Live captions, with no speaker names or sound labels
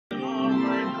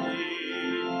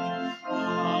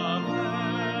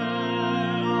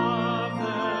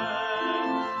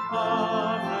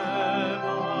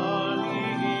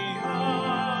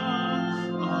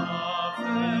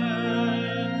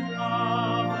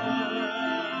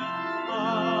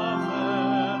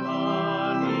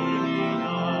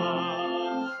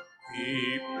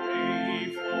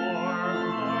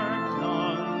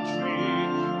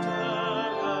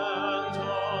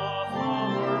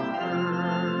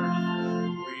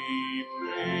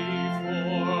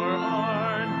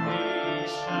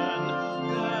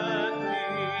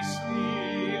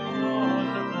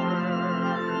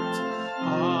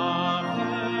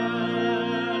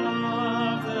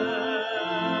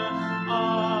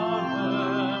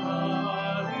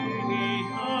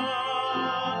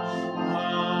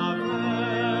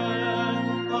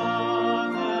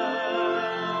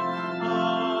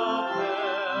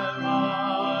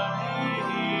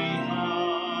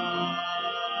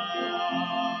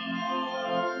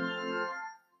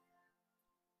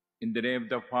In the name of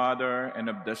the Father, and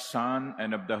of the Son,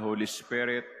 and of the Holy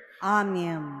Spirit.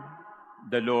 Amen.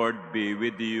 The Lord be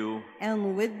with you.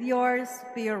 And with your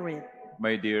spirit.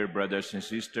 My dear brothers and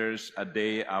sisters, a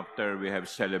day after we have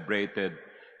celebrated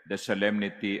the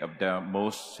solemnity of the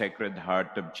most Sacred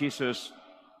Heart of Jesus,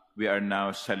 we are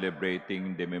now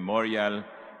celebrating the memorial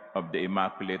of the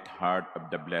Immaculate Heart of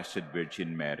the Blessed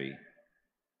Virgin Mary.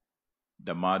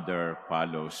 The Mother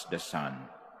follows the Son.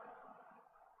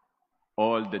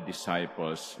 All the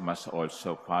disciples must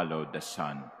also follow the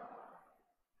Son.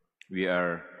 We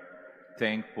are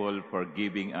thankful for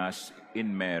giving us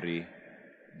in Mary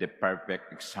the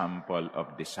perfect example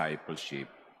of discipleship.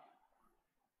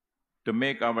 To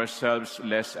make ourselves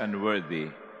less unworthy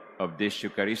of this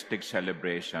Eucharistic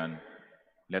celebration,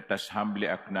 let us humbly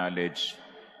acknowledge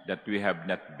that we have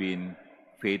not been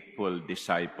faithful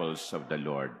disciples of the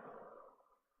Lord.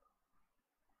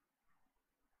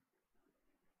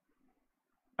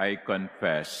 I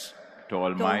confess to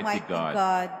Almighty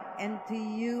God and to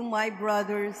you, my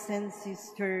brothers and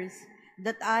sisters,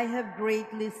 that I have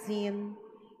greatly sinned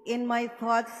in my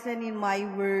thoughts and in my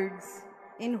words,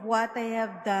 in what I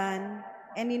have done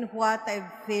and in what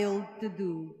I've failed to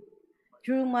do.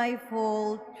 Through my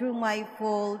fault, through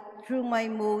my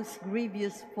most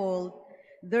grievous fault.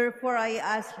 Therefore I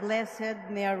ask Blessed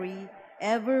Mary,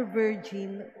 ever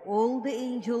Virgin, all the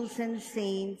angels and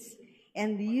saints,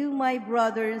 and you, my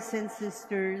brothers and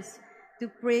sisters,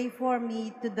 to pray for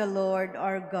me to the Lord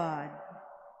our God.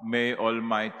 May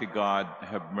Almighty God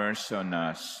have mercy on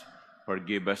us,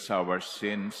 forgive us our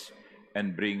sins,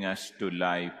 and bring us to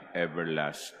life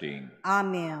everlasting.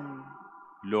 Amen.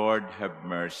 Lord, have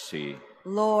mercy.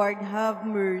 Lord, have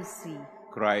mercy.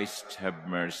 Christ, have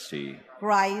mercy.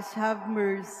 Christ, have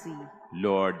mercy.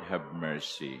 Lord, have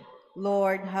mercy.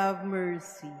 Lord, have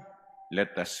mercy.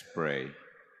 Let us pray.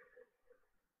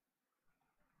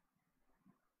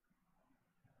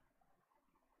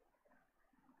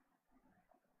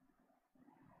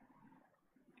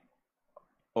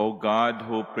 O God,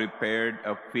 who prepared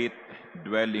a fit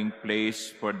dwelling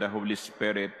place for the Holy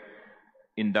Spirit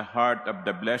in the heart of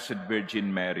the Blessed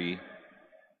Virgin Mary,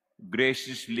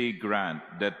 graciously grant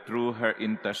that through her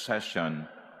intercession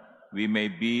we may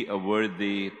be a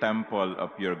worthy temple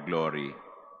of your glory.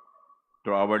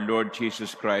 Through our Lord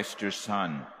Jesus Christ, your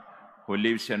Son, who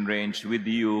lives and reigns with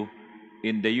you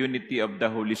in the unity of the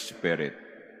Holy Spirit,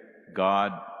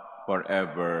 God,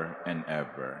 forever and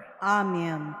ever.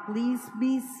 Amen. Please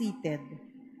be seated.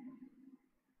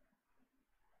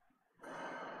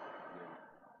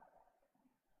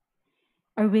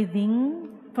 A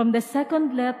reading from the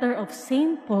second letter of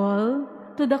St. Paul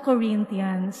to the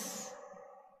Corinthians.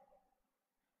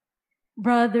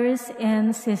 Brothers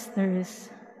and sisters,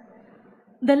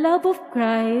 the love of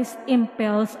Christ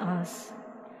impels us.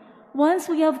 Once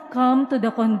we have come to the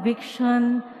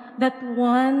conviction that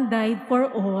one died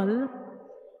for all,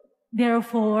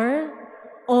 therefore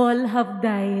all have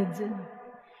died.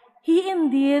 He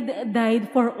indeed died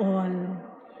for all,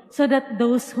 so that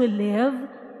those who live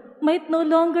might no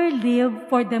longer live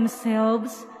for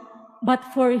themselves, but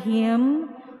for him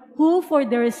who for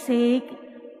their sake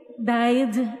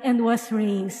died and was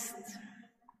raised.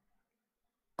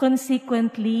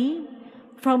 Consequently,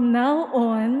 from now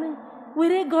on, we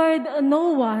regard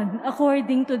no one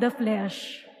according to the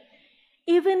flesh.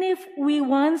 Even if we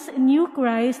once knew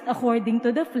Christ according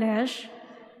to the flesh,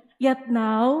 yet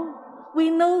now we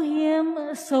know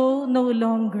him so no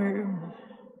longer.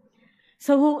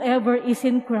 So whoever is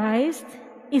in Christ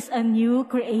is a new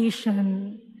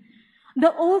creation.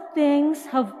 The old things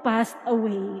have passed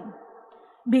away.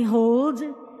 Behold,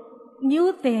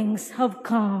 new things have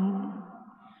come.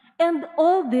 And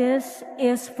all this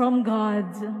is from God,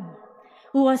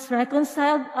 who has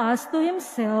reconciled us to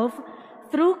himself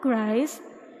through Christ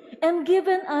and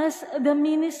given us the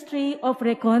ministry of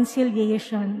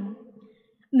reconciliation.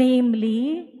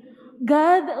 Namely,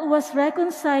 God was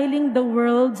reconciling the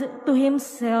world to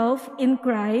himself in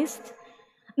Christ,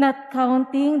 not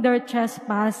counting their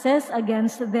trespasses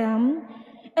against them,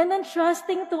 and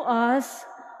entrusting to us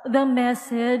the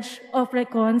message of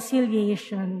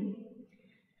reconciliation.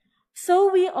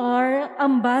 So we are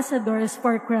ambassadors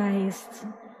for Christ,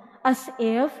 as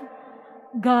if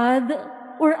God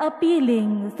were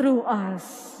appealing through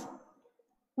us.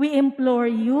 We implore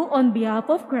you on behalf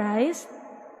of Christ,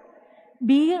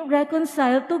 be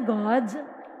reconciled to God.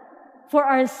 For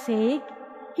our sake,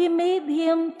 he made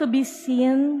him to be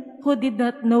sin who did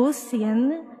not know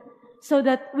sin, so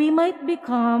that we might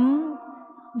become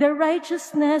the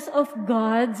righteousness of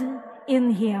God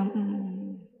in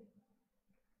him.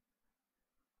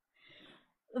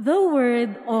 The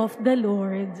word of the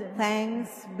Lord.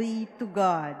 Thanks be to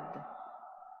God.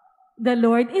 The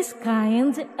Lord is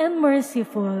kind and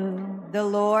merciful. The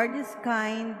Lord is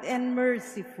kind and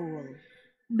merciful.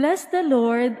 Bless the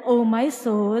Lord, O my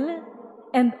soul,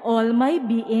 and all my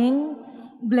being,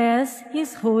 bless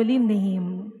his holy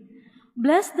name.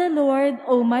 Bless the Lord,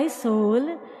 O my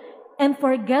soul, and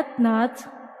forget not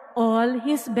all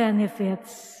his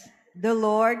benefits. The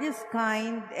Lord is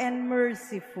kind and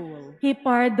merciful. He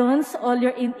pardons all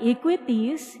your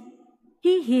iniquities.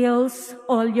 He heals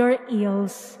all your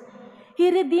ills. He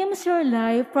redeems your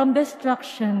life from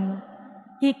destruction.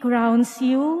 He crowns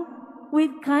you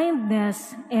with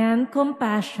kindness and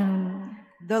compassion.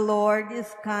 The Lord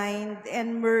is kind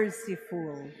and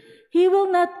merciful. He will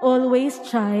not always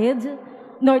chide,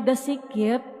 nor does he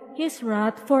keep his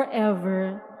wrath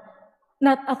forever.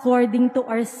 Not according to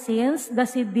our sins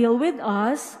does he deal with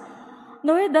us,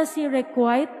 nor does he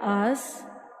requite us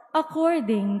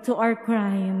according to our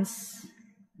crimes.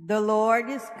 The Lord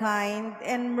is kind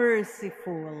and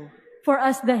merciful. For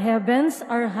as the heavens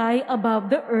are high above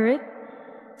the earth,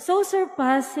 so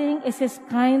surpassing is his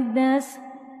kindness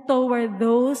toward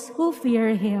those who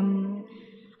fear him.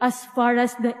 As far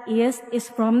as the east is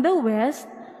from the west,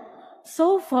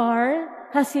 so far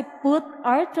has he put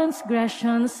our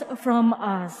transgressions from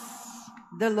us.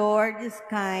 The Lord is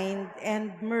kind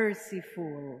and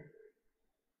merciful.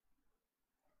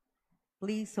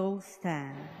 Please all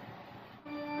stand.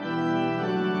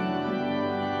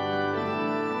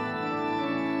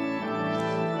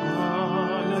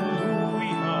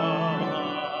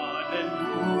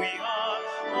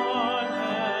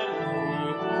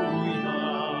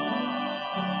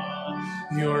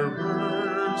 Your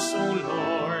words, O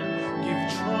Lord, give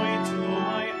joy to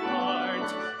my heart.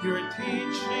 Your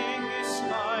teaching is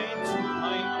light to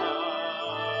my eyes.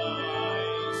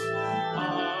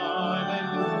 Alleluia,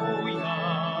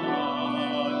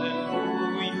 alleluia,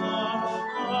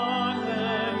 alleluia.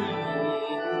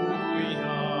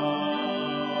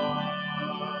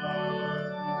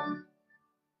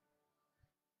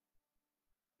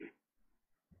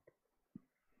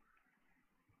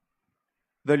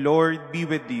 The Lord be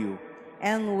with you.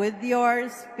 And with your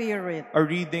spirit. A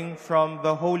reading from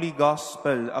the Holy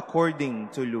Gospel according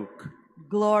to Luke.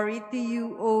 Glory to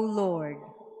you, O Lord.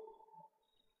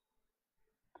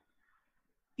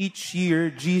 Each year,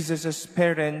 Jesus'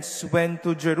 parents went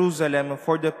to Jerusalem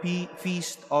for the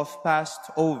feast of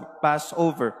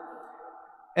Passover.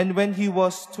 And when he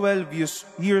was 12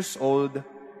 years old,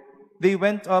 they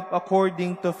went up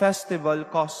according to festival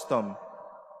custom.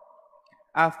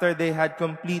 After they had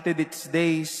completed its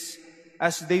days,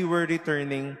 as they were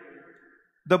returning,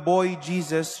 the boy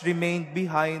Jesus remained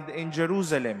behind in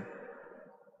Jerusalem,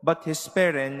 but his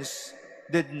parents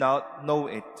did not know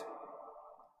it.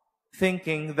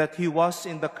 Thinking that he was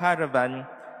in the caravan,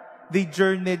 they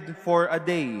journeyed for a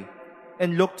day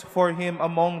and looked for him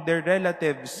among their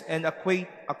relatives and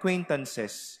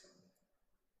acquaintances.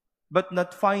 But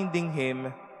not finding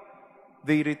him,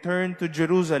 they returned to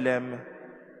Jerusalem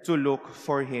to look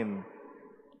for him.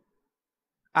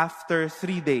 After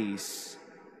 3 days,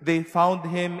 they found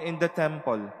him in the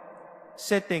temple,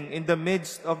 sitting in the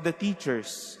midst of the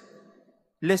teachers,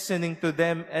 listening to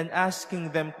them and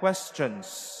asking them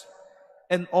questions.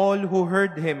 And all who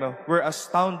heard him were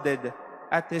astounded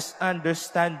at his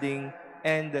understanding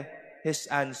and his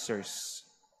answers.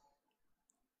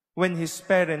 When his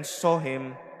parents saw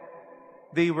him,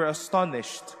 they were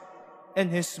astonished, and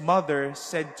his mother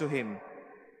said to him,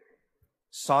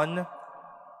 "Son,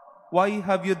 why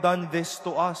have you done this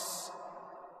to us?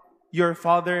 Your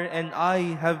father and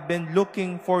I have been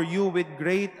looking for you with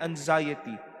great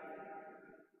anxiety."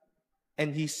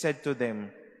 And he said to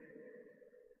them,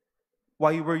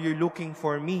 "Why were you looking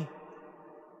for me?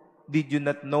 Did you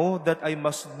not know that I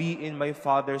must be in my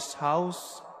father's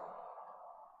house?"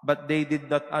 But they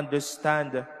did not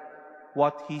understand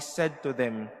what he said to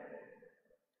them.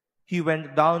 He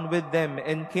went down with them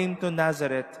and came to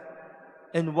Nazareth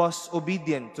and was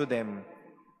obedient to them.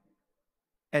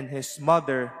 And his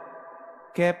mother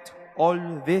kept all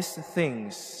these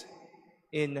things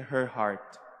in her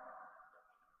heart.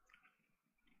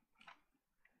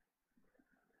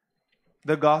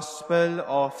 The Gospel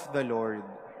of the Lord.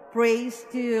 Praise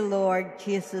to you, Lord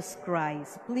Jesus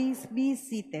Christ. Please be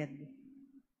seated.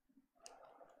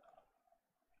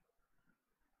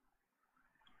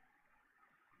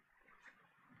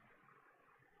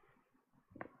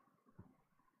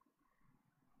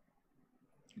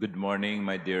 Good morning,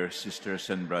 my dear sisters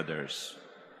and brothers.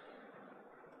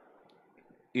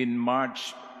 In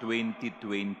March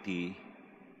 2020,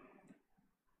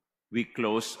 we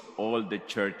closed all the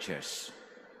churches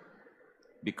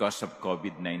because of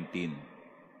COVID-19.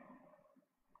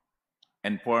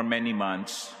 And for many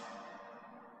months,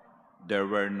 there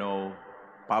were no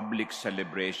public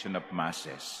celebration of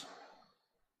masses.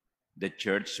 The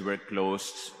churches were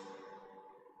closed.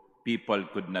 People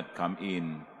could not come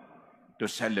in to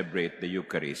celebrate the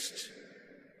Eucharist.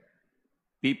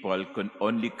 People could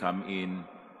only come in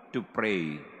to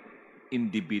pray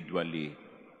individually,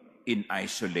 in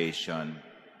isolation,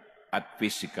 at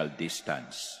physical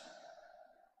distance.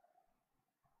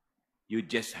 You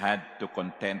just had to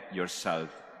content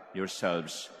yourselves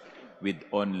with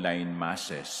online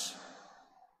masses.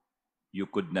 You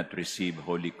could not receive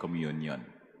Holy Communion.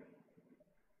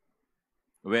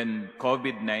 When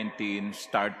COVID-19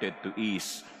 started to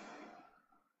ease,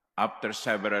 after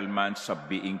several months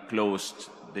of being closed,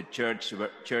 the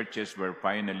churches were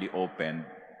finally opened.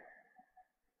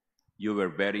 You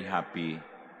were very happy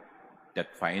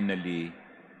that finally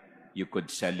you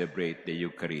could celebrate the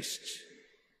Eucharist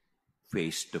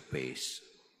face to face.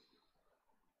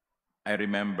 I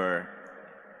remember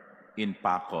in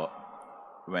Paco,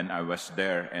 when I was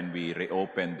there and we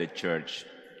reopened the church,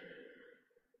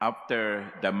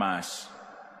 after the Mass,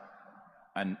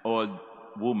 an old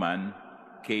woman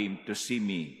came to see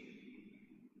me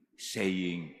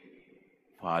saying,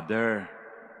 "Father,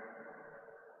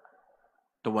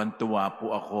 tuwan-tuwa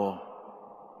po ako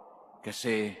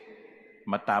kasi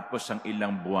matapos ang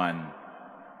ilang buwan,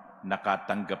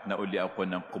 nakatanggap na uli ako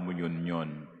ng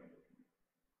komunyon.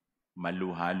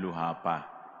 Maluha-luha pa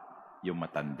yung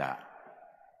matanda."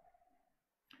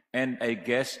 And I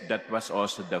guess that was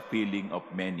also the feeling of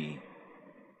many,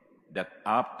 that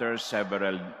after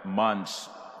several months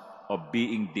of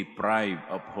being deprived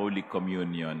of Holy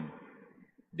Communion,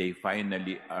 they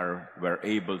finally were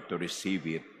able to receive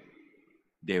it.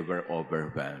 They were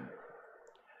overwhelmed.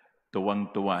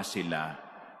 Tuwang-tuwa sila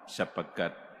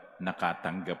sapagkat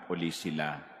nakatanggap uli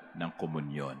sila ng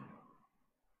komunyon.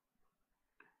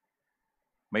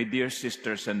 My dear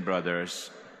sisters and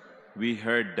brothers, we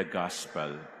heard the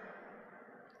gospel.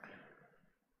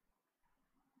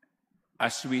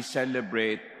 As we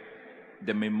celebrate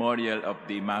the memorial of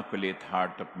the Immaculate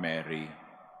Heart of Mary,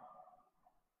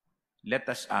 let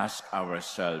us ask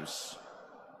ourselves,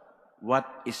 what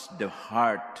is the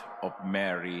heart of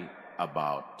Mary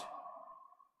about?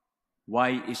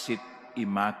 Why is it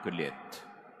immaculate?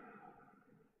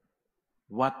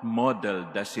 What model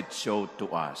does it show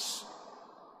to us?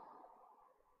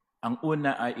 Ang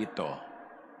una ay ito,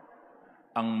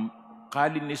 ang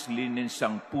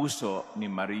kalinis-linisang puso ni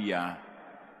Maria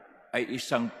ay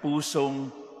isang pusong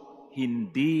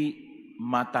hindi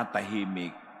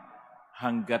matatahimik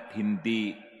hanggat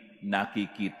hindi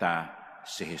nakikita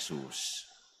si Jesus.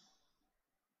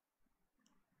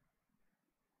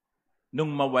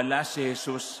 Nung mawala si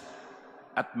Jesus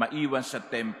at maiwan sa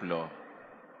templo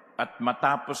at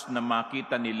matapos na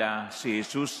makita nila si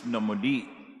Jesus na muli,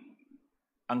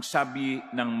 ang sabi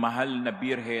ng mahal na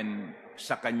birhen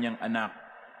sa kanyang anak,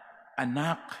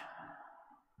 "Anak,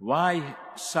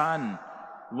 Son,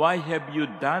 why have you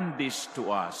done this to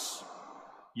us?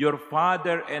 Your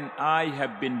father and I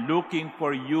have been looking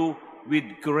for you with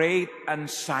great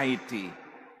anxiety."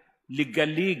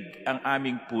 Ligalig ang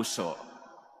aming puso.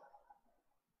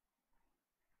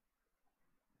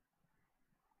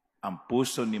 Ang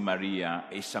puso ni Maria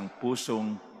ay isang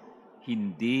pusong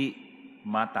hindi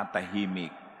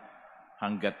matatahimik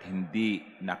hanggat hindi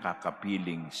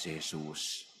nakakapiling si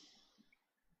Jesus.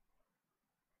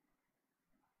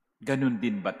 Ganon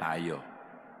din ba tayo?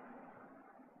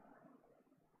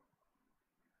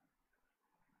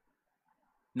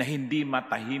 Na hindi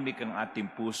matahimik ang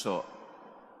ating puso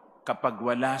kapag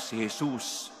wala si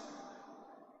Jesus?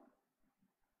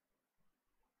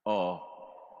 O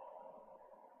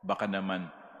baka naman,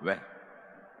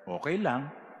 okay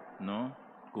lang, no?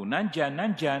 Kung nandyan,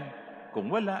 nandyan. Kung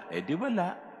wala, edi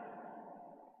wala.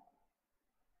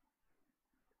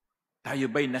 Tayo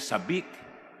ba'y nasabik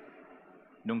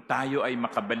nung tayo ay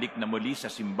makabalik na muli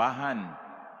sa simbahan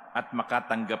at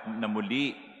makatanggap na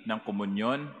muli ng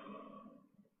komunyon?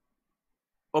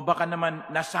 O baka naman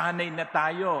nasanay na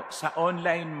tayo sa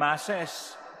online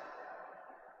masses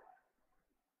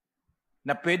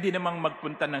na pwede namang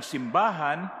magpunta ng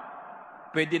simbahan,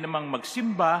 pwede namang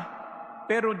magsimba,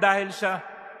 pero dahil sa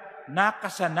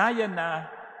nakasanayan na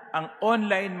ang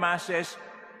online masses,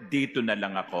 dito na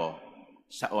lang ako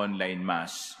sa online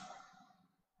mass.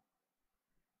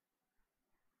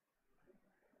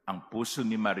 Ang puso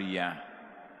ni Maria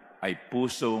ay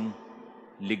pusong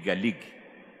ligalig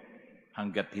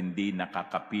hanggat hindi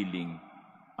nakakapiling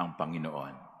ang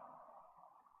Panginoon.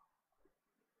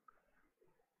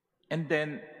 And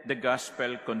then the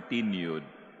gospel continued.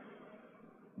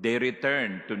 They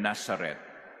returned to Nazareth.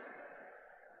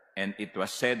 And it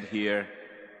was said here,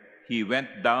 he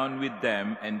went down with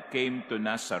them and came to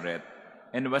Nazareth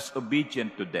and was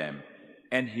obedient to them.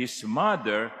 And his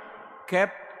mother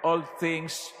kept all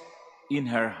things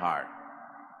in her heart.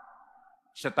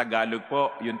 Sa Tagalog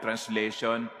po, yung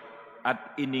translation,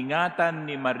 at iningatan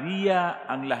ni Maria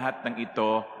ang lahat ng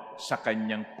ito sa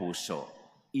kanyang puso.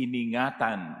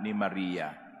 Iningatan ni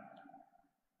Maria.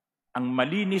 Ang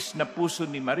malinis na puso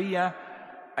ni Maria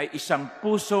ay isang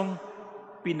pusong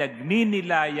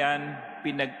pinagninilayan,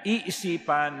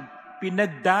 pinag-iisipan,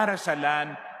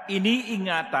 pinagdarasalan,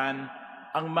 iniingatan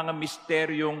ang mga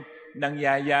misteryong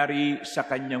nangyayari sa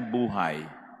kanyang buhay.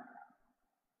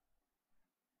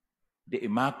 The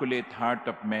Immaculate Heart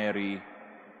of Mary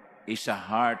is a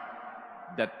heart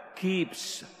that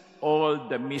keeps all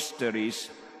the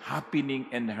mysteries happening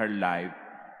in her life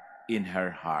in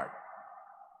her heart.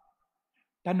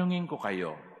 Tanungin ko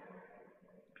kayo,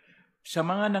 sa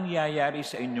mga nangyayari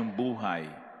sa inyong buhay,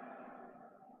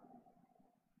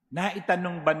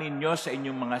 naitanong ba ninyo sa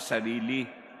inyong mga sarili,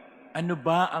 ano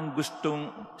ba ang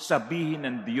gustong sabihin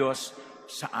ng Diyos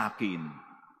sa akin?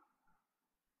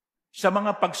 Sa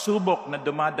mga pagsubok na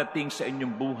dumadating sa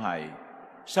inyong buhay,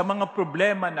 sa mga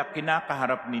problema na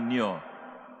kinakaharap ninyo,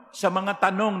 sa mga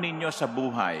tanong ninyo sa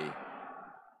buhay,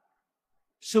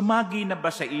 sumagi na ba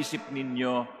sa isip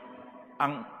ninyo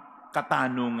ang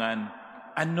katanungan,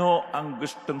 ano ang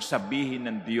gustong sabihin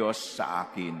ng Diyos sa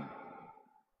akin?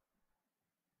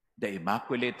 The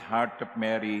Immaculate Heart of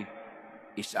Mary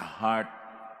is a heart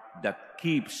that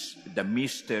keeps the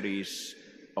mysteries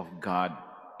of God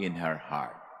in her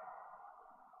heart.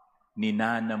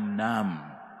 Ninanamnam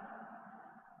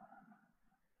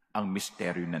ang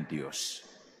misteryo ng Diyos.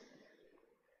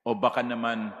 O baka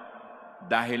naman,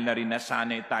 dahil na rin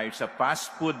nasanay tayo sa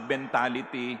fast food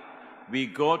mentality, we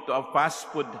go to a fast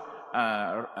food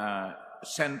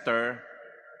center,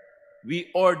 we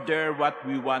order what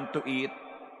we want to eat,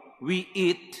 we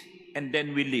eat, and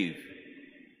then we leave.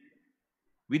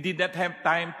 We did not have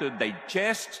time to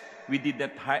digest, we did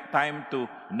not have time to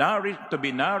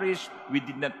be nourished, we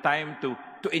did not have time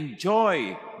to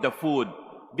enjoy the food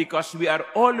because we are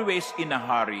always in a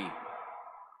hurry.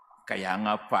 Kaya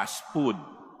nga fast food.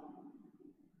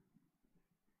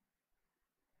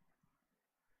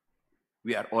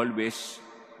 We are always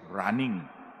running,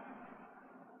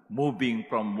 moving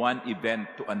from one event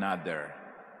to another,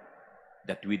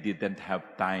 that we didn't have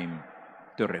time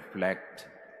to reflect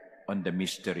on the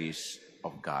mysteries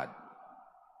of God.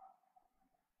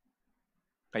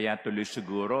 Kaya tuloy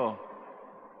siguro,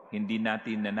 hindi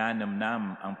natin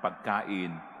nananamnam ang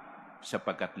pagkain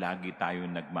sapagkat lagi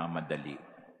tayong nagmamadali.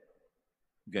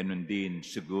 Ganon din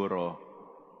siguro,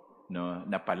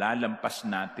 napalalampas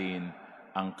natin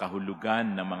ang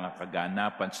kahulugan ng mga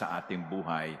kaganapan sa ating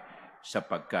buhay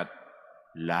sapagkat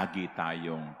lagi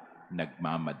tayong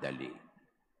nagmamadali.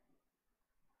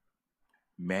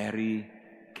 Mary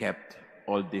kept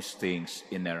all these things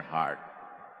in her heart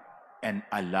and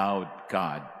allowed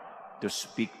God to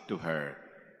speak to her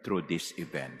through these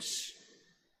events.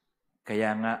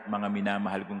 Kaya nga, mga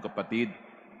minamahal kong kapatid,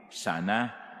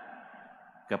 sana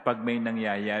kapag may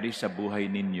nangyayari sa buhay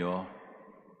ninyo,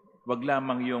 wag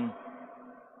lamang yung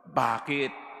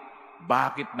bakit?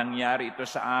 Bakit nangyari ito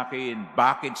sa akin?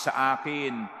 Bakit sa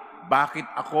akin?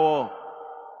 Bakit ako?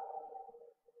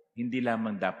 Hindi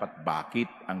lamang dapat bakit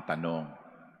ang tanong.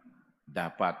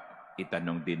 Dapat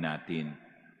itanong din natin,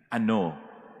 ano?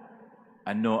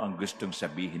 Ano ang gustong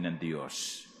sabihin ng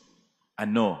Diyos?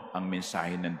 Ano ang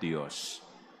mensahe ng Diyos?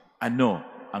 Ano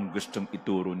ang gustong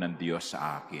ituro ng Diyos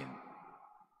sa akin?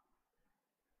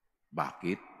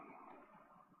 Bakit?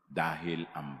 Dahil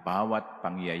ang bawat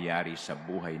pangyayari sa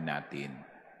buhay natin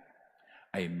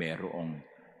ay merong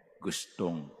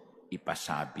gustong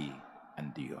ipasabi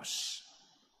ang Diyos.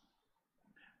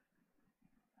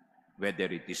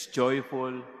 Whether it is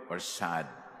joyful or sad,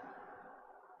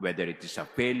 whether it is a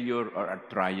failure or a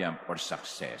triumph or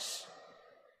success,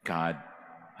 God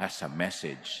has a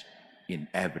message in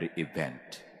every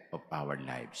event of our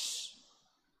lives.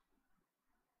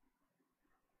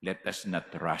 Let us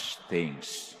not rush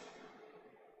things.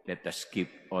 Let us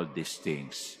keep all these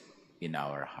things in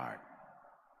our heart.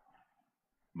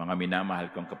 Mga minamahal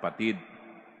kong kapatid,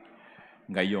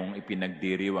 ngayong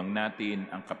ipinagdiriwang natin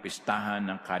ang kapistahan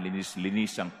ng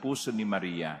kalinis-linisang puso ni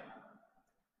Maria,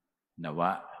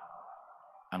 nawa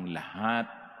ang lahat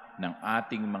ng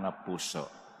ating mga puso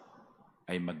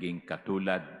ay maging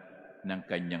katulad ng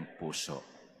kanyang puso,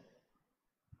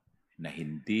 na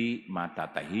hindi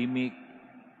matatahimik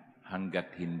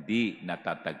hanggat hindi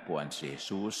natatagpuan si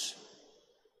Jesus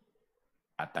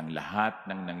at ang lahat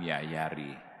ng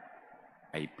nangyayari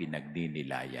ay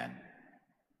pinagninilayan.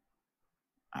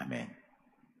 Amen.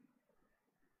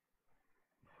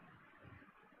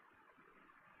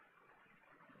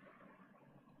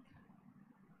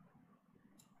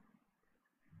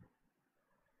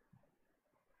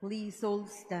 Please all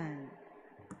stand.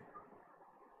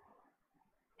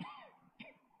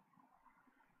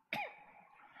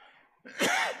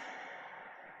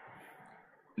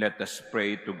 Let us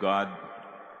pray to God,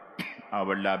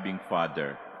 our loving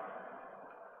Father,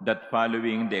 that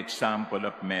following the example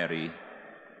of Mary,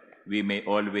 we may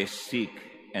always seek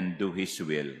and do His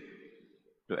will.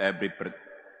 To every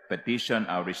petition,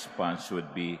 our response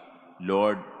would be,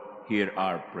 Lord, hear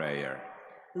our prayer.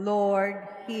 Lord,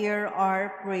 hear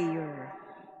our prayer.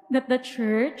 That the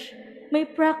Church may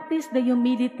practice the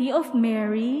humility of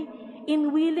Mary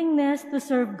in willingness to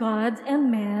serve God and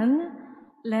man,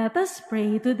 let us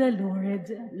pray to the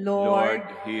Lord. Lord,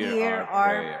 hear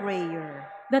our prayer.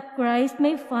 That Christ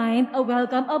may find a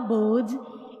welcome abode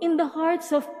in the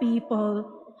hearts of people,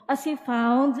 as He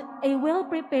found a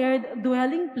well-prepared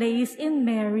dwelling place in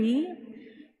Mary,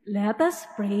 let us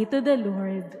pray to the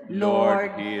Lord.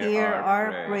 Lord, hear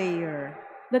our prayer.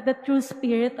 That the true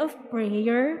spirit of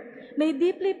prayer may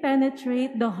deeply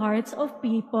penetrate the hearts of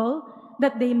people,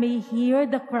 that they may hear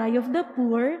the cry of the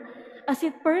poor as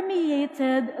it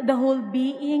permeated the whole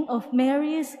being of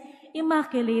Mary's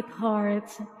Immaculate Heart.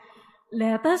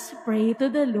 Let us pray to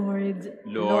the Lord.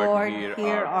 Lord,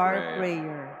 hear our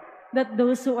prayer. That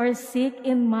those who are sick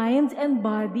in mind and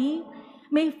body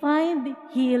may find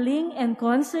healing and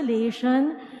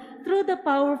consolation through the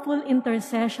powerful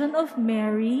intercession of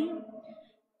Mary.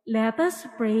 Let us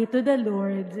pray to the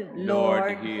Lord.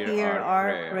 Lord, hear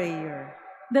our prayer.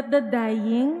 That the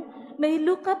dying may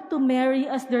look up to Mary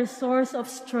as their source of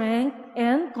strength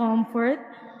and comfort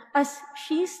as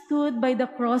she stood by the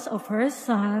cross of her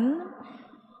Son.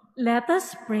 Let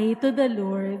us pray to the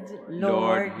Lord.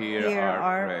 Lord, hear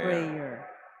our prayer.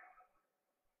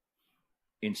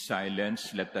 In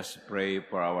silence, let us pray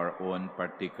for our own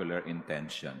particular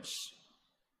intentions.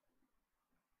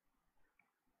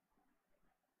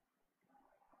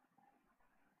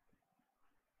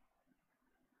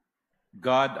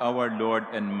 God, our Lord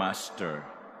and Master,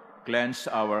 cleanse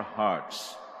our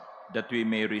hearts, that we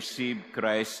may receive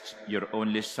Christ, your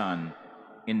only Son,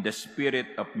 in the spirit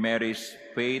of Mary's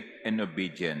faith and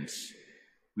obedience.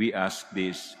 We ask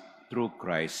this through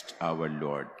Christ our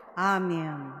Lord.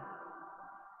 Amen.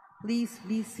 Please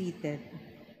be seated.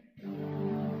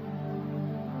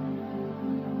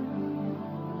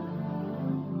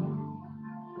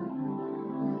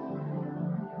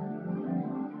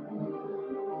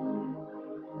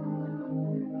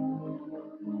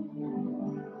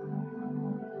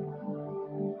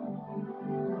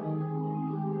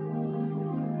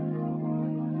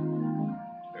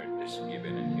 Earth is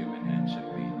given and human hands have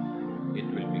made. It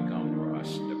will become for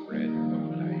us the bread of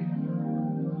life.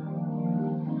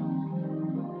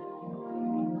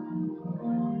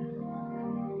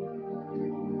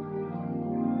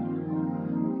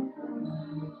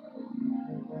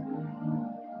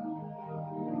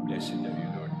 Blessed are you,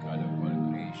 Lord God of all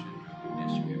creation.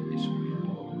 Goodness you have displayed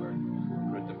to offer.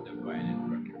 Fruit of the vine and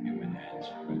work of human hands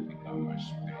will become our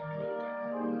spiritual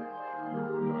temple.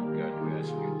 Lord God, we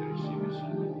ask you to receive us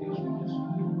in these ones.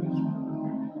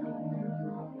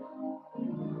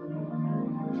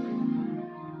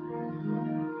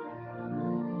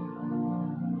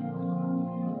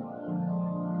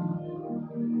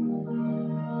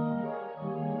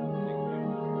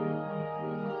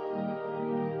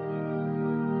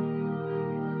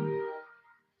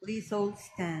 Please all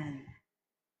stand.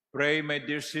 Pray, my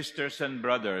dear sisters and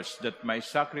brothers, that my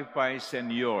sacrifice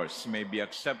and yours may be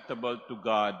acceptable to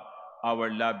God,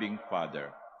 our loving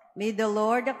Father. May the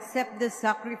Lord accept the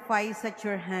sacrifice at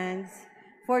your hands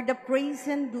for the praise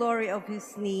and glory of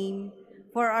His name,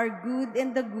 for our good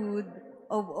and the good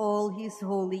of all His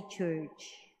holy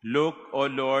church. Look, O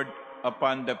Lord,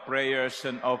 upon the prayers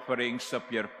and offerings of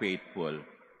your faithful,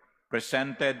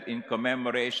 presented in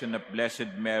commemoration of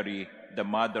Blessed Mary, the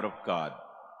Mother of God,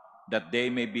 that they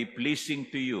may be pleasing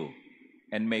to you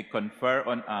and may confer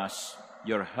on us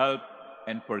your help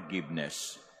and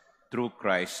forgiveness. Through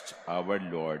Christ our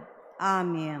Lord.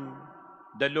 Amen.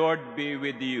 The Lord be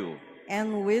with you.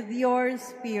 And with your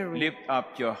spirit, Lift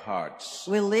up your hearts.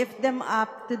 we lift them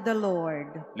up to the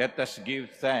Lord. Let us give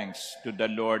thanks to the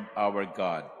Lord our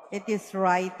God. It is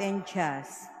right and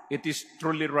just. It is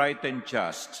truly right and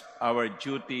just, our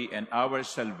duty and our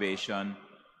salvation,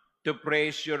 to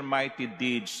praise your mighty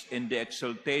deeds in the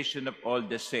exaltation of all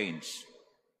the saints,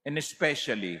 and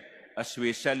especially as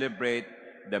we celebrate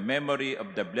the memory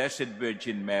of the Blessed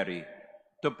Virgin Mary,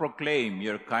 to proclaim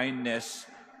your kindness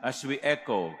as we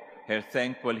echo her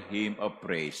thankful hymn of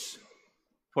praise.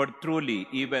 For truly,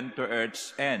 even to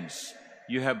earth's ends,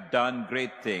 you have done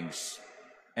great things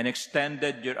and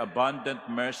extended your abundant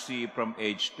mercy from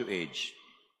age to age.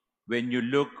 When you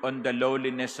look on the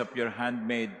lowliness of your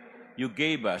handmaid, you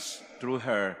gave us, through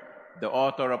her, the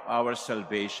author of our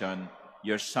salvation,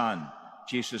 your Son,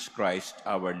 Jesus Christ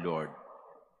our Lord.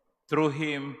 Through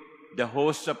him, the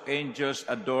host of angels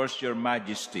adores your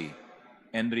majesty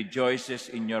and rejoices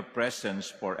in your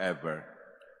presence forever.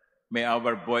 May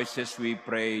our voices, we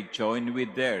pray, join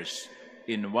with theirs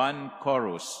in one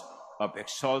chorus of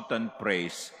exultant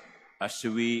praise as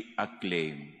we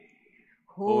acclaim.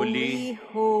 Holy,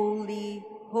 holy,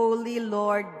 holy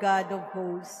Lord God of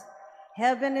hosts,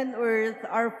 heaven and earth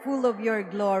are full of your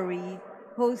glory.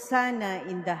 Hosanna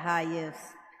in the highest.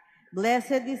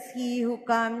 Blessed is he who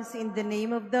comes in the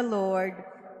name of the Lord.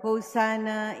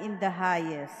 Hosanna in the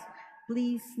highest.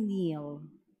 Please kneel.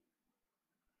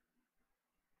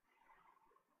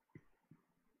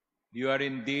 You are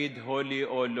indeed holy,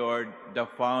 O Lord, the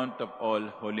fount of all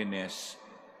holiness.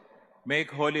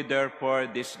 Make holy, therefore,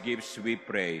 these gifts, we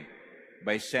pray,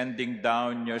 by sending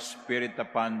down your Spirit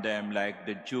upon them like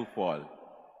the dewfall,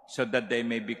 so that they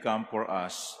may become for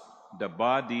us the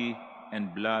body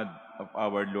and blood of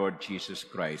our Lord Jesus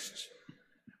Christ.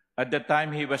 At the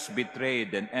time he was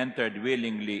betrayed and entered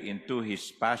willingly into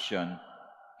his passion,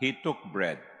 he took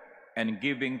bread, and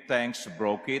giving thanks,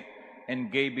 broke it,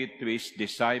 and gave it to his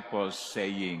disciples,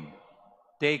 saying,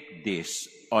 "Take this,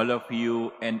 all of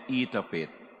you, and eat of it,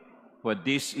 for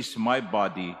this is my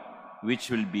body,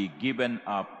 which will be given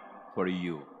up for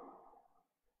you."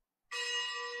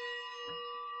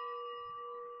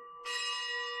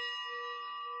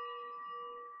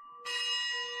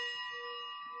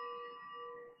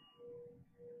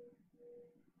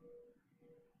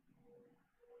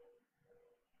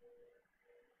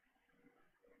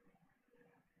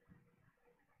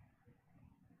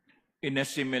 In a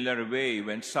similar way,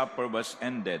 when supper was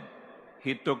ended,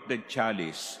 he took the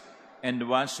chalice, and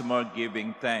once more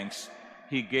giving thanks,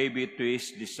 he gave it to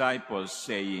his disciples,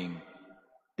 saying,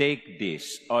 "Take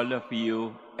this, all of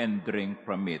you, and drink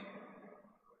from it.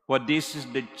 For this is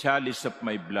the chalice of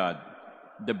my blood,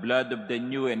 the blood of the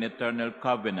new and eternal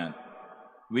covenant,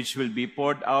 which will be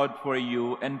poured out for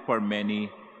you and for many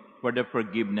for the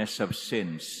forgiveness of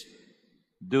sins.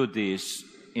 Do this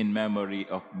in memory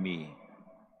of me."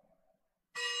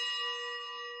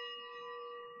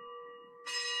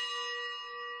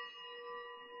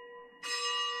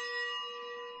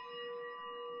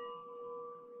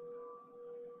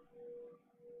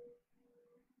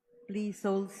 Please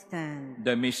all stand.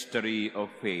 The mystery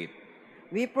of faith.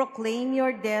 We proclaim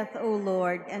your death, O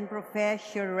Lord, and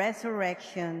profess your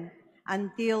resurrection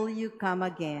until you come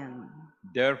again.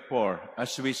 Therefore,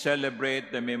 as we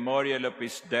celebrate the memorial of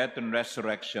his death and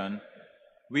resurrection,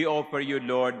 we offer you,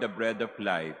 Lord, the bread of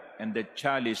life and the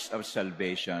chalice of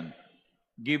salvation,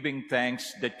 giving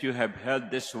thanks that you have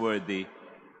held us worthy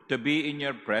to be in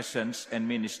your presence and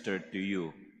minister to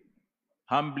you.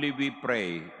 Humbly we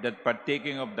pray that,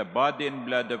 partaking of the body and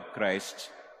blood of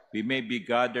Christ, we may be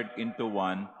gathered into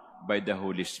one by the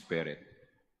Holy Spirit.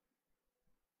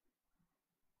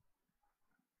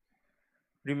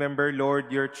 Remember,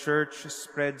 Lord, your church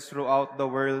spread throughout the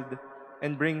world,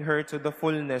 and bring her to the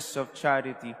fullness of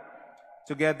charity,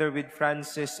 together with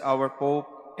Francis, our Pope,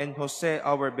 and Jose,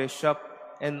 our Bishop,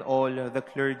 and all the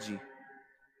clergy.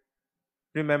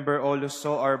 Remember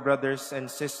also our brothers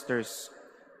and sisters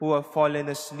who have fallen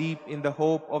asleep in the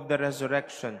hope of the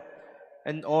resurrection,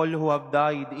 and all who have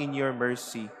died in your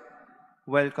mercy.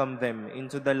 Welcome them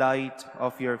into the light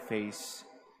of your face.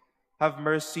 Have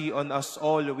mercy on us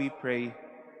all, we pray,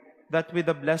 that with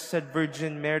the Blessed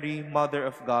Virgin Mary, Mother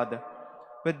of God,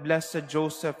 with Blessed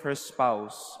Joseph, her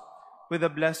spouse, with the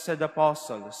blessed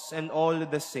apostles and all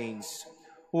the saints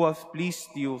who have pleased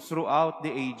you throughout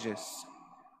the ages,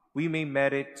 we may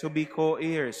merit to be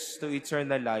co-heirs to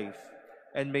eternal life,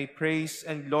 and may praise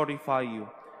and glorify you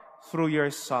through your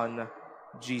Son,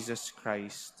 Jesus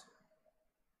Christ.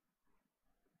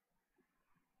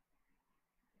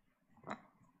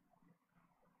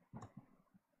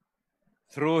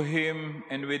 Through him,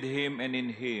 and with him, and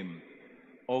in him,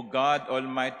 O God,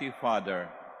 Almighty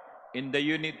Father, in the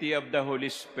unity of the Holy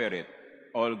Spirit,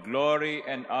 all glory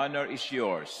and honor is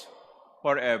yours,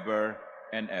 forever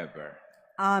and ever.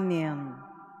 Amen.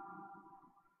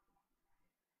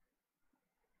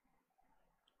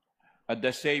 At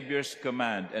the Savior's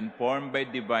command and formed by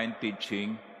divine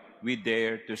teaching, we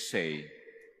dare to say,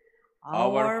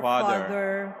 Our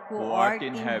Father, who art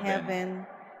in heaven,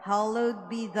 hallowed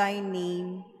be thy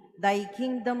name. Thy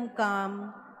kingdom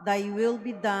come, thy will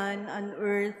be done on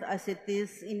earth as it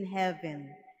is in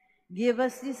heaven. Give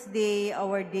us this day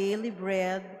our daily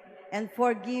bread, and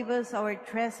forgive us our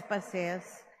trespasses,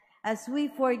 as we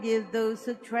forgive those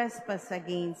who trespass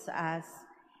against us.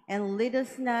 And lead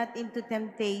us not into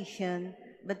temptation,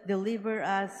 but deliver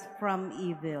us from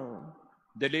evil.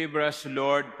 Deliver us,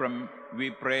 Lord,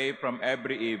 we pray, from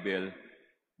every evil.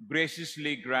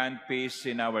 Graciously grant peace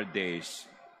in our days,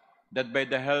 that by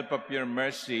the help of your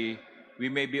mercy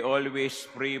we may be always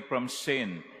free from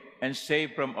sin and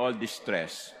safe from all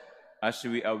distress, as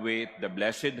we await the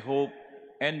blessed hope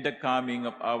and the coming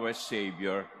of our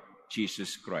Savior,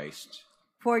 Jesus Christ.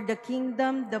 For the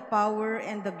kingdom, the power,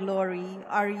 and the glory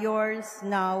are yours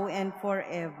now and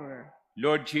forever.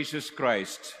 Lord Jesus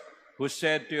Christ, who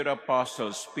said to your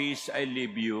apostles, "Peace I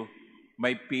leave you,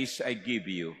 my peace I give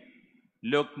you,"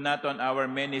 look not on our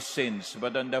many sins,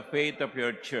 but on the faith of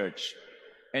your church,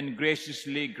 and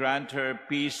graciously grant her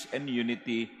peace and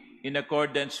unity in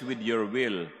accordance with your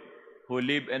will, who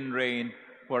live and reign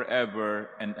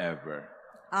forever and ever.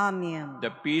 Amen.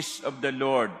 The peace of the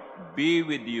Lord be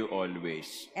with you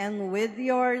always. And with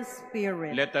your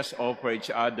spirit. Let us offer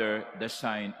each other the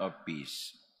sign of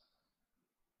peace.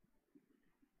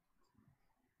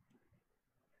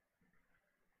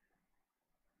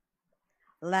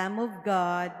 Lamb of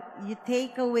God, you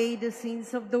take away the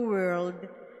sins of the world,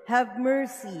 have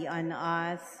mercy on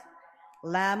us.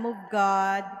 Lamb of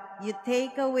God, you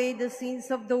take away the sins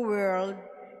of the world,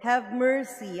 have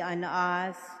mercy on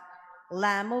us.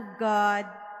 Lamb of God,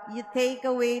 you take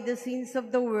away the sins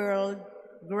of the world,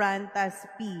 grant us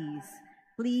peace.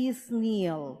 Please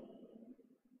kneel.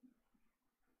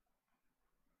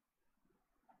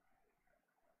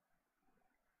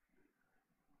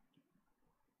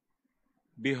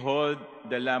 Behold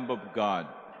the Lamb of God.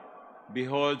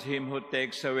 Behold him who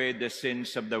takes away the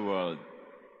sins of the world.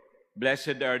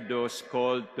 Blessed are those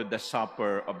called to the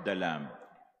supper of the Lamb.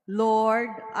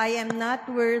 Lord, I am not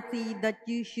worthy that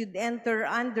you should enter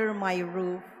under my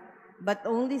roof, but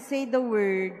only say the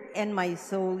word, and my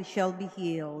soul shall be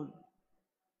healed.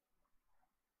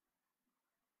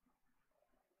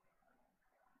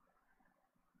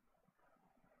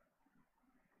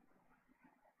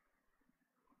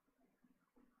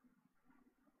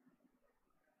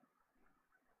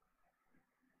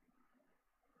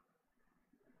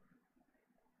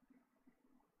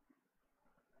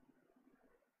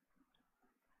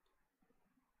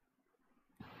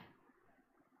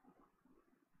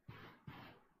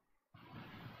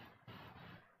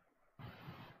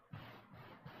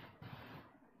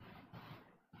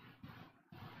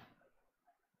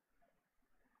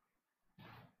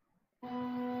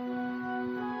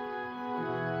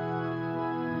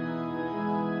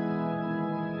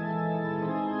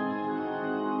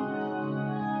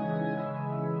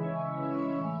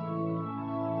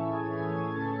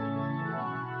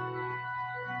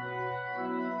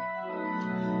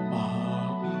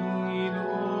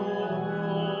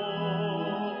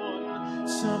 Panginoon,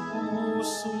 sa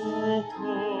puso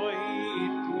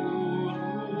ko'y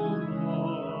ituro mo.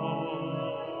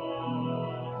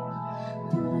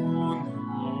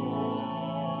 Puno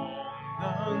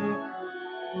ng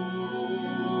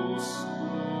puso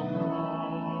mo.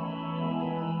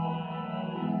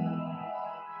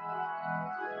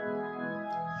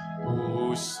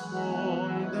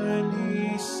 Pusong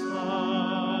dalisay,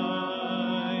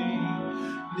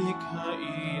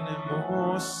 likhain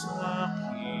mo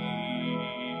sa'kin,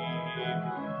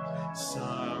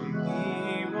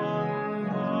 sangliwang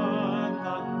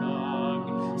matatag,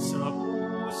 sa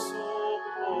puso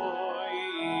ko'y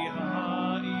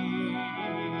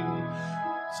ihain.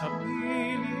 Sa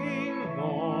piling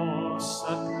mo,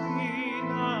 sa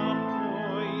tuwina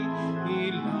ko'y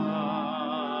ilapit.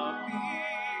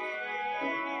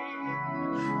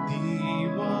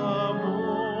 Diwa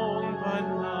mong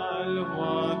banal,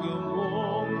 wag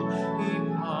mong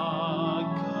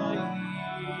ipagkait.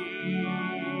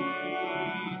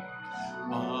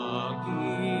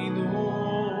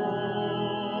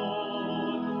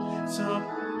 Panginoon, sa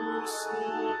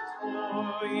puso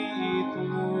ko'y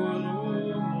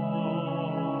ituro mo.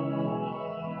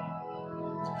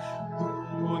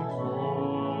 Puno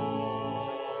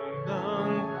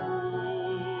ng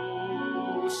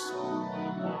puso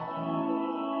mo.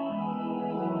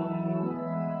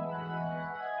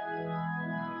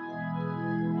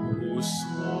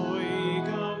 Puso'y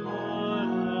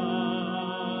gawaran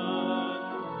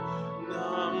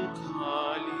ng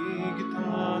kaligtasan.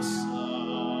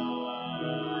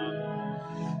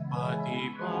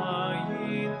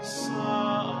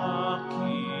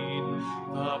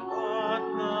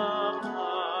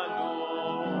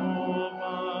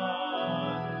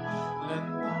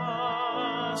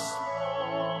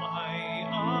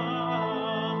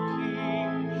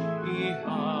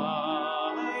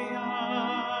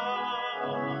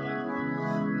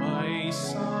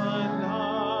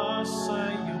 sala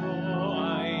sa'yo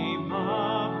ay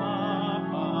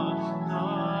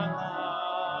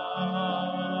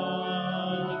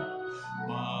mapapanalangin.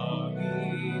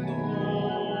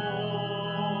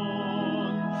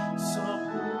 Panginoon, sa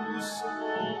puso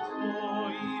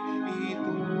ko'y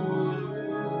itulong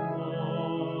mo.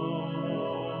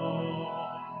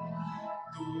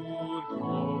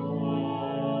 Tulong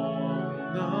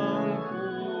ng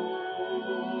puso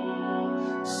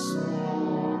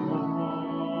mo.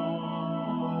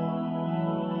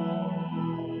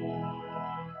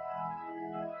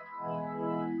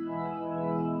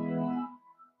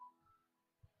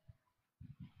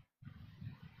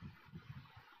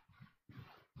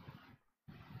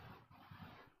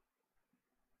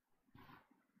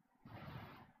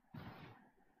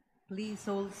 Please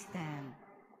all stand.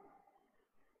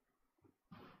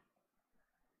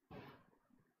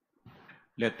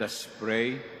 Let us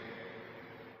pray.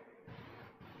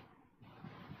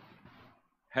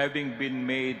 Having been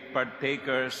made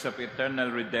partakers of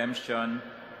eternal redemption,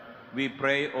 we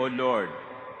pray, O Lord,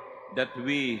 that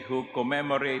we who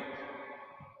commemorate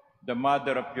the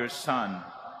Mother of your Son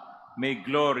may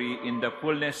glory in the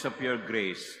fullness of your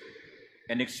grace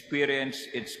and experience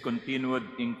its continued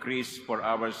increase for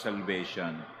our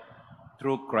salvation.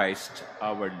 Through Christ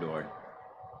our Lord.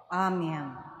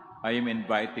 Amen. I am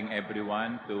inviting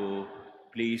everyone to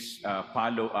please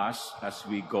follow us as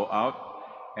we go out,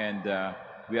 and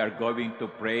we are going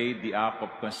to pray the act of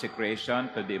consecration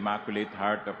to the Immaculate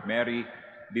Heart of Mary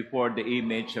before the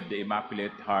image of the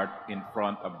Immaculate Heart in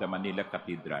front of the Manila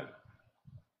Cathedral.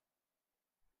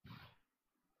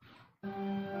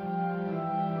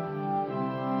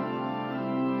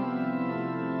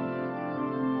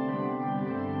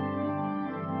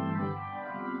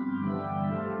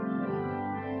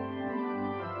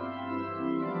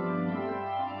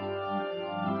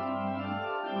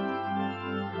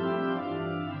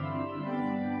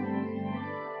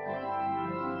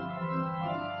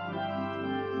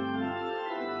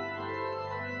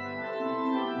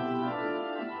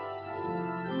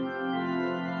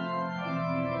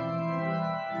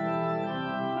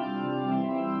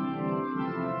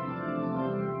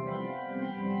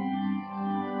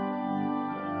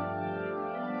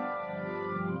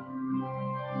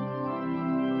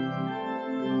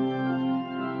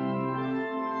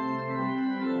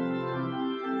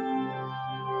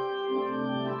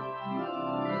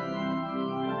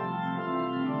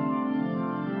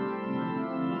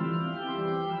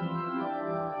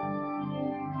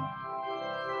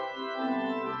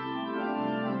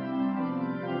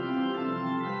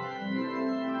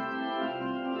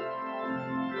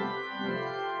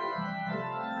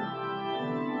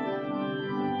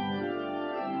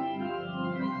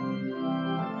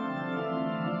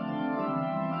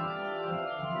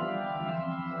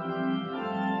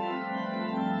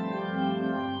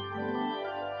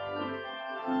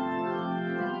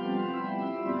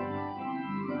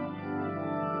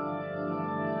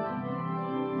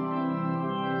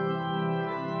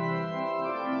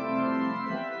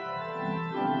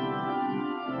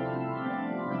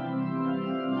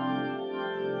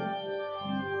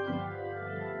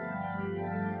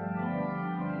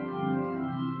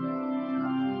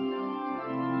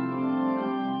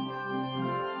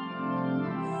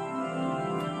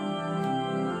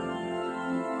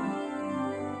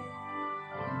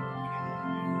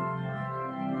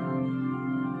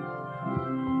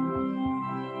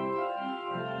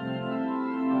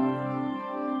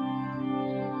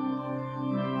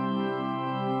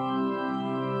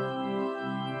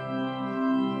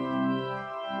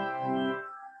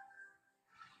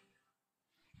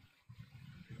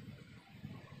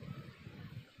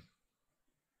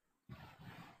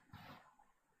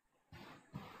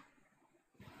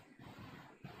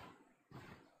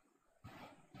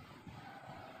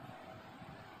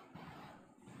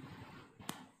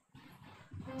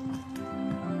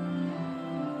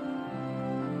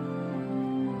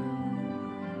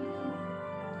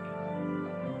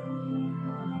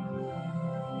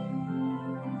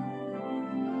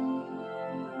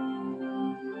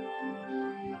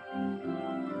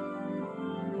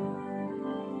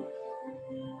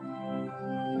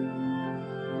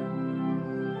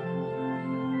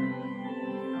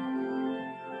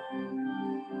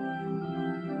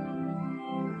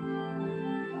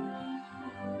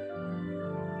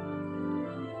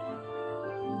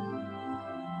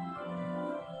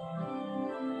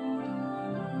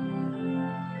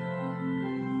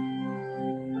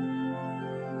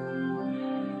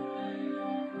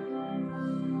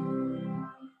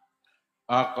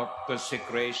 Act of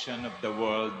consecration of the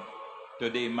world to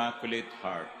the Immaculate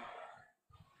Heart.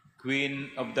 Queen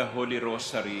of the Holy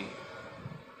Rosary,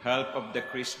 help of the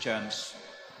Christians,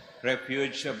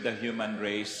 refuge of the human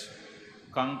race,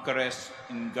 conqueress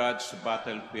in God's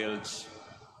battlefields,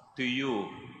 to you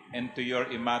and to your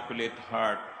Immaculate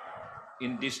Heart,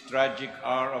 in this tragic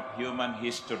hour of human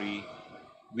history,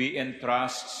 we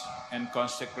entrust and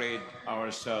consecrate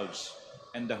ourselves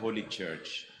and the Holy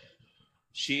Church.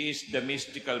 She is the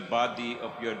mystical body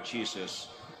of your Jesus,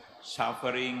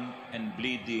 suffering and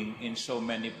bleeding in so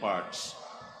many parts,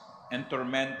 and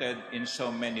tormented in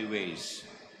so many ways.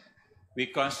 We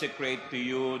consecrate to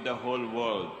you the whole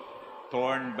world,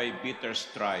 torn by bitter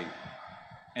strife,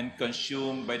 and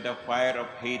consumed by the fire of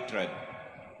hatred,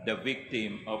 the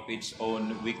victim of its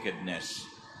own wickedness.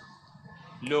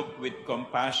 Look with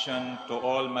compassion to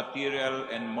all material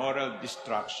and moral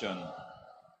destruction,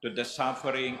 to the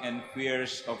suffering and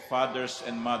fears of fathers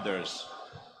and mothers,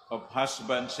 of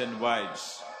husbands and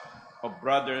wives, of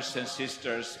brothers and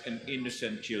sisters and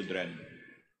innocent children.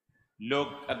 Look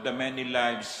at the many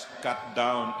lives cut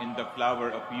down in the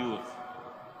flower of youth,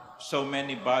 so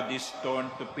many bodies torn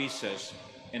to pieces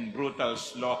in brutal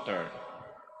slaughter,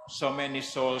 so many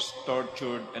souls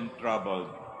tortured and troubled,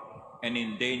 and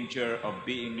in danger of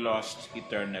being lost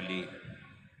eternally.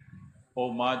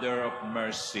 O Mother of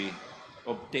Mercy,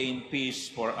 obtain peace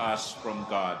for us from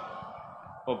God.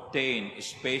 Obtain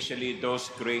especially those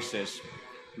graces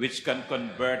which can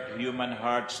convert human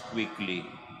hearts quickly,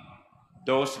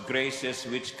 those graces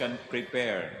which can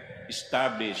prepare,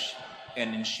 establish,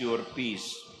 and ensure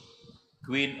peace.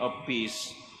 Queen of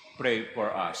Peace, pray for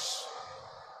us.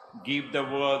 Give the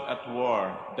world at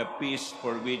war the peace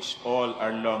for which all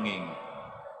are longing,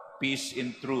 peace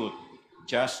in truth,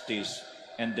 justice,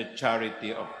 and the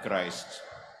charity of Christ.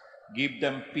 Give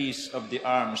them peace of the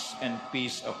arms and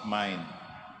peace of mind,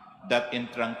 that in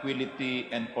tranquility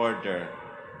and order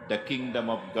the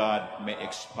kingdom of God may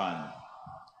expand.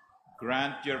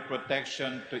 Grant your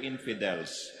protection to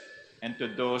infidels and to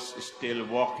those still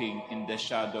walking in the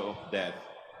shadow of death.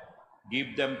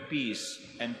 Give them peace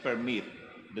and permit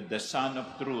that the Sun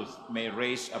of Truth may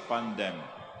rise upon them,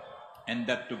 and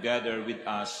that together with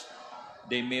us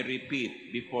they may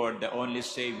repeat before the only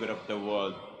Savior of the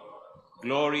world,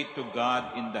 glory to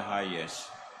God in the highest,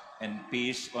 and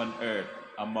peace on earth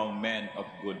among men of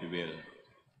goodwill.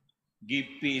 Give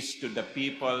peace to the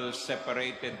people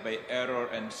separated by error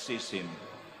and schism,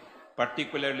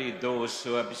 particularly those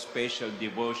who have special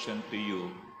devotion to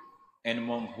you, and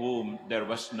among whom there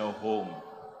was no home,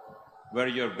 where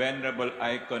your venerable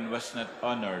icon was not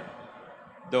honored,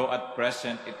 though at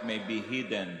present it may be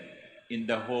hidden in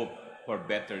the hope for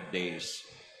better days.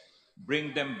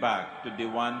 Bring them back to the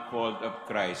one fold of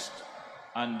Christ,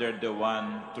 under the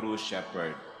one true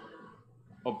shepherd.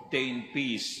 Obtain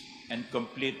peace and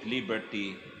complete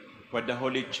liberty for the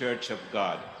Holy Church of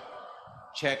God.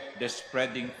 Check the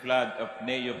spreading flood of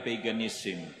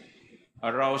neo-paganism.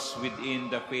 Arouse within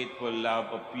the faithful love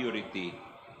of purity,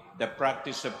 the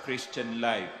practice of Christian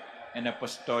life and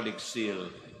apostolic zeal,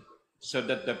 so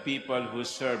that the people who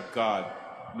serve God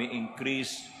may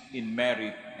increase in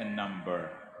merit and number.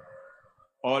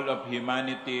 All of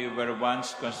humanity were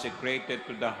once consecrated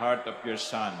to the heart of your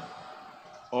Son.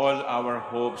 All our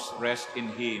hopes rest in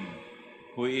Him,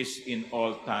 who is in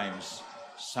all times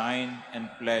sign and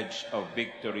pledge of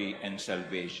victory and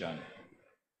salvation.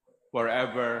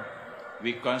 Forever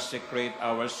we consecrate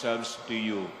ourselves to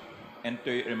you and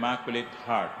to your Immaculate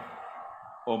Heart,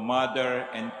 O Mother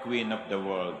and Queen of the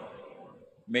world.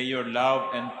 May your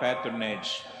love and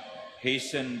patronage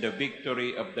hasten the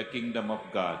victory of the kingdom of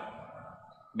God.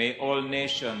 May all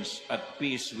nations at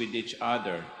peace with each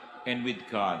other and with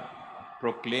God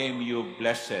proclaim you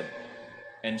blessed,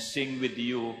 and sing with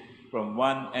you from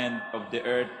one end of the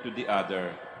earth to the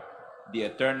other, the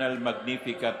eternal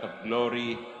Magnificat of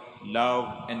glory,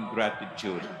 love, and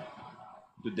gratitude,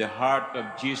 to the heart of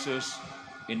Jesus,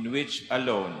 in which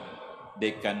alone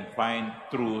they can find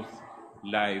truth,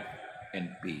 life, and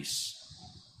peace.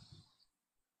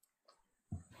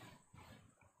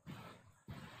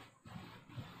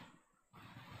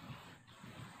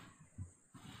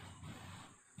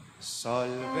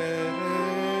 Salve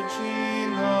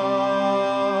Regina,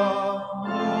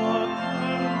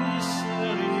 Mater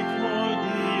misericordiae,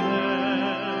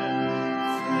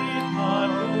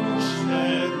 Filipina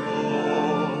dulcedo,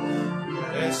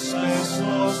 espes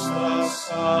nostra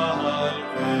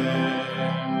salve.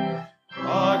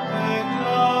 A te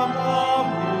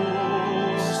clamamus,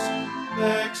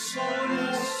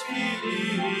 exules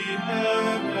Filii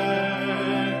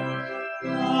Heaven,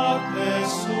 a te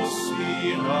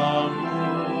suspiramus,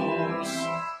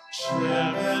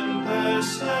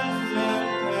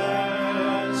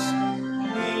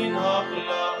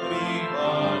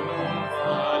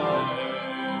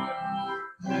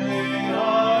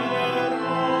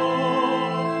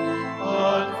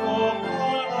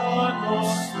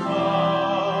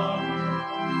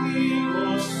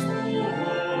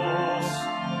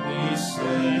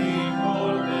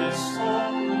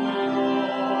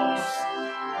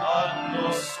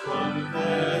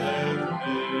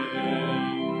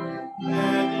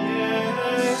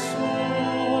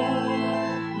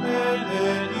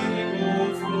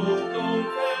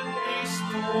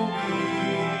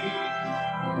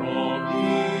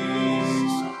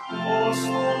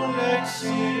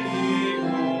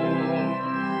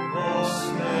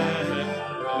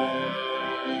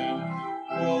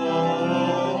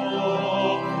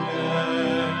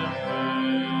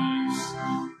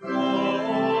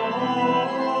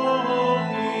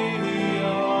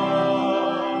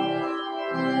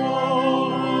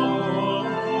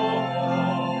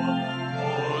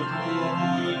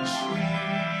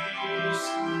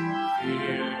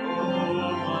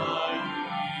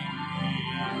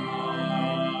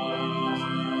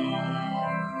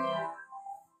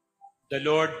 The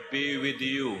Lord be with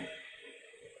you.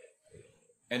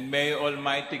 And may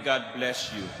Almighty God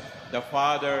bless you, the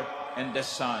Father, and the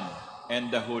Son, and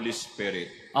the Holy Spirit.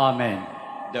 Amen.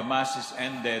 The Mass is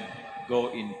ended. Go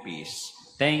in peace.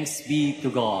 Thanks be to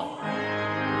God.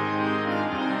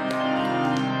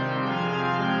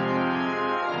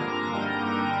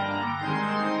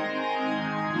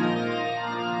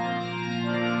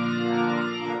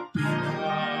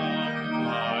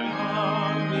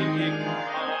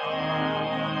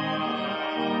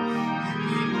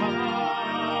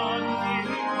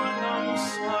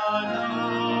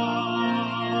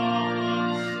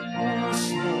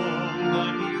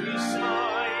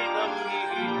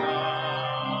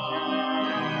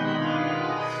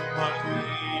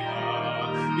 Maria,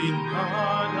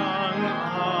 in